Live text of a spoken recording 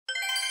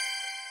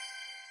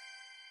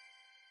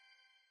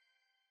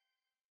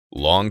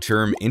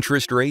Long-term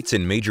interest rates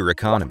in major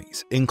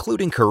economies,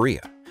 including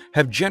Korea,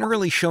 have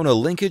generally shown a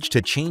linkage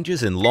to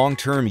changes in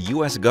long-term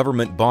U.S.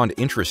 government bond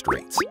interest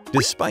rates,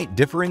 despite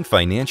differing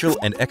financial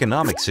and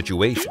economic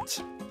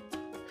situations.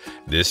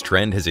 This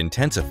trend has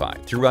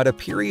intensified throughout a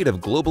period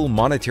of global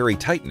monetary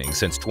tightening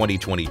since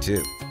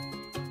 2022.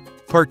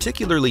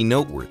 Particularly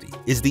noteworthy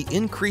is the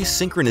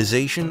increased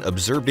synchronization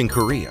observed in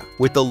Korea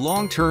with the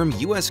long-term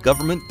U.S.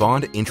 government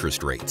bond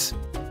interest rates.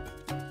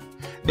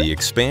 The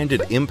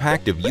expanded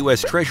impact of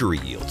U.S. Treasury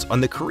yields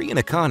on the Korean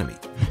economy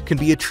can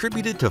be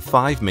attributed to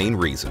 5 main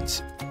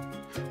reasons.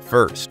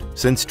 First,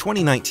 since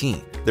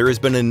 2019, there has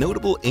been a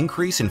notable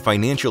increase in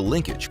financial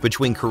linkage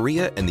between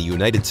Korea and the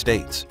United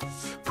States,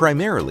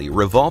 primarily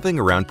revolving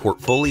around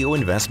portfolio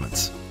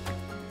investments.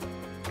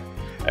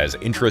 As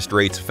interest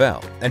rates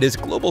fell and as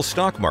global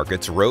stock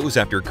markets rose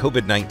after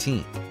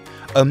COVID-19,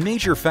 a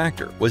major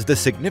factor was the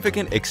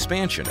significant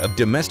expansion of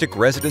domestic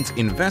residents'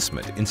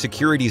 investment in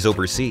securities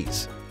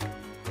overseas.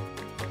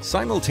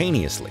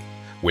 Simultaneously,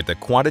 with the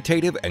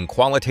quantitative and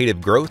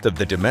qualitative growth of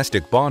the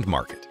domestic bond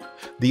market,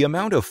 the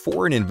amount of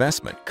foreign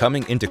investment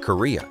coming into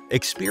Korea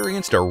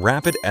experienced a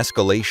rapid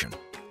escalation.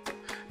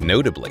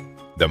 Notably,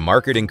 the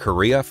market in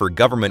Korea for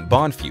government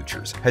bond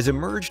futures has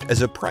emerged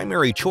as a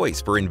primary choice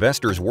for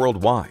investors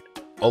worldwide,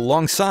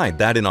 alongside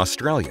that in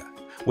Australia,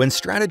 when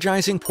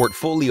strategizing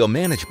portfolio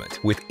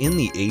management within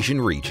the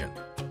Asian region.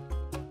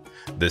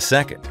 The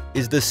second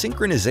is the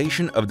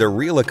synchronization of the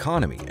real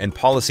economy and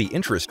policy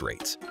interest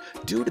rates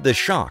due to the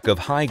shock of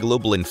high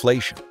global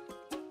inflation.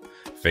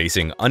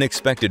 Facing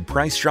unexpected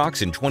price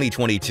shocks in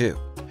 2022,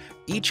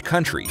 each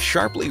country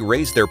sharply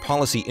raised their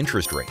policy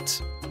interest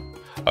rates.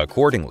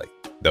 Accordingly,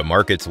 the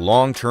market's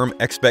long-term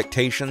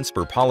expectations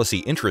for policy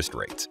interest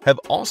rates have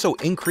also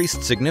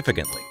increased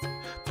significantly,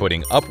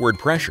 putting upward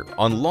pressure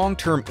on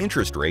long-term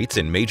interest rates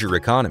in major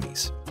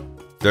economies.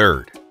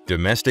 Third,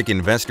 domestic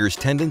investors'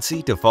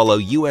 tendency to follow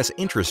U.S.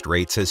 interest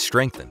rates has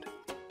strengthened.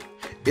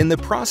 In the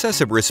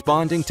process of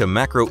responding to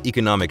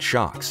macroeconomic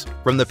shocks,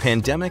 from the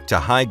pandemic to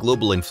high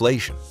global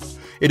inflation,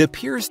 it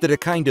appears that a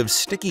kind of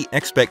sticky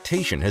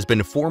expectation has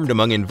been formed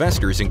among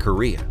investors in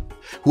Korea,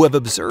 who have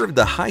observed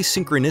the high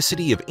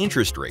synchronicity of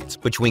interest rates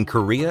between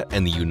Korea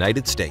and the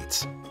United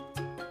States.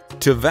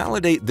 To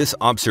validate this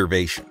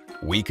observation,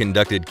 we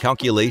conducted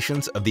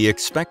calculations of the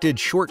expected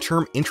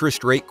short-term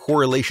interest rate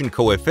correlation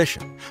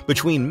coefficient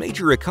between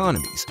major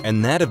economies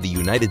and that of the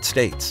United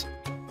States.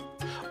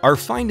 Our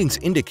findings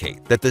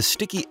indicate that the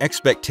sticky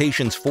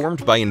expectations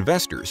formed by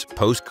investors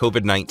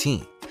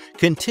post-COVID-19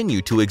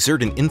 continue to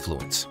exert an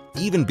influence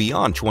even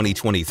beyond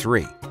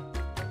 2023.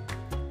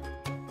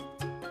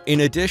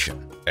 In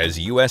addition, as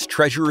U.S.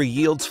 Treasury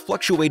yields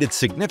fluctuated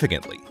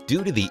significantly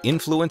due to the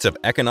influence of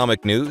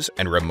economic news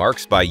and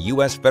remarks by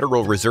U.S.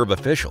 Federal Reserve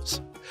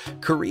officials,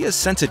 Korea's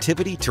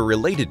sensitivity to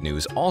related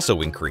news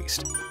also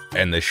increased,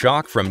 and the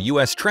shock from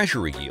U.S.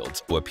 Treasury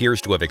yields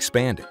appears to have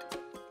expanded.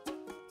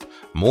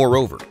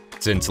 Moreover,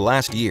 since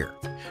last year,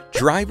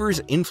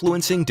 drivers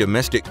influencing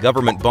domestic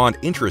government bond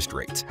interest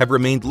rates have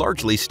remained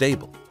largely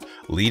stable,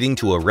 leading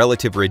to a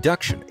relative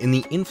reduction in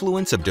the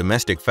influence of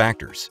domestic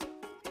factors.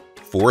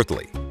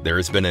 Fourthly, there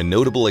has been a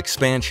notable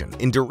expansion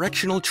in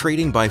directional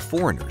trading by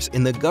foreigners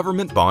in the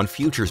government bond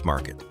futures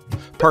market,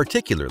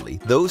 particularly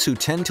those who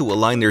tend to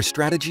align their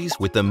strategies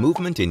with the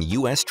movement in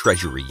U.S.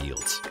 Treasury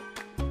yields.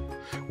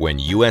 When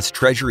U.S.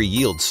 Treasury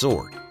yields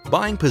soared,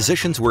 buying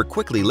positions were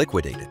quickly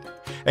liquidated,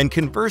 and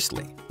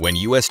conversely, when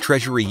U.S.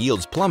 Treasury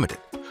yields plummeted,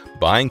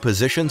 buying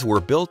positions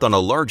were built on a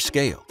large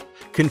scale,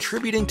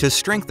 contributing to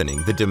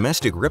strengthening the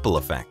domestic ripple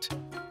effect.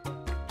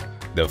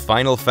 The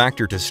final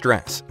factor to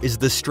stress is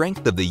the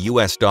strength of the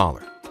U.S.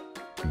 dollar.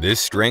 This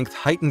strength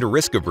heightened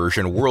risk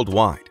aversion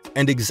worldwide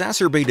and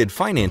exacerbated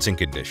financing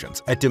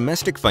conditions at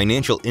domestic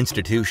financial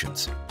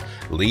institutions,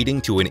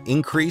 leading to an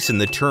increase in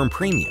the term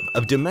premium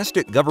of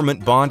domestic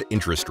government bond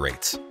interest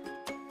rates.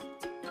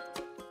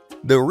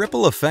 The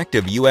ripple effect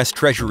of U.S.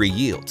 Treasury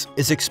yields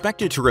is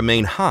expected to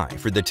remain high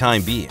for the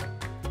time being.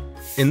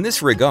 In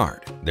this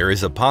regard, there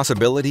is a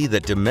possibility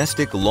that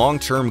domestic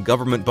long-term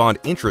government bond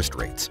interest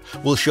rates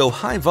will show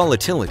high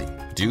volatility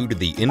due to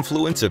the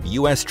influence of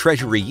U.S.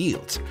 Treasury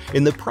yields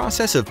in the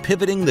process of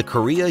pivoting the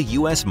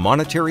Korea-U.S.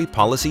 monetary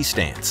policy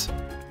stance.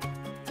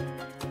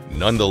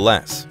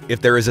 Nonetheless,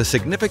 if there is a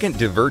significant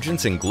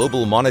divergence in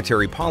global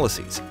monetary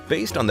policies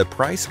based on the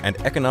price and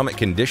economic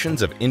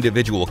conditions of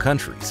individual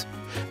countries,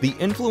 the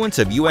influence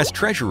of U.S.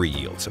 Treasury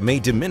yields may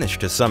diminish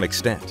to some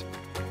extent.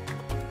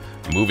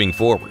 Moving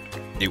forward,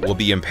 it will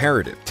be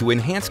imperative to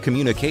enhance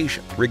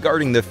communication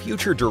regarding the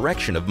future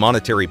direction of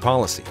monetary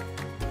policy.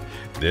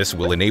 This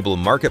will enable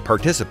market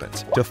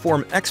participants to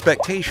form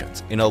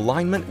expectations in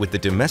alignment with the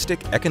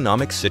domestic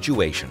economic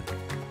situation.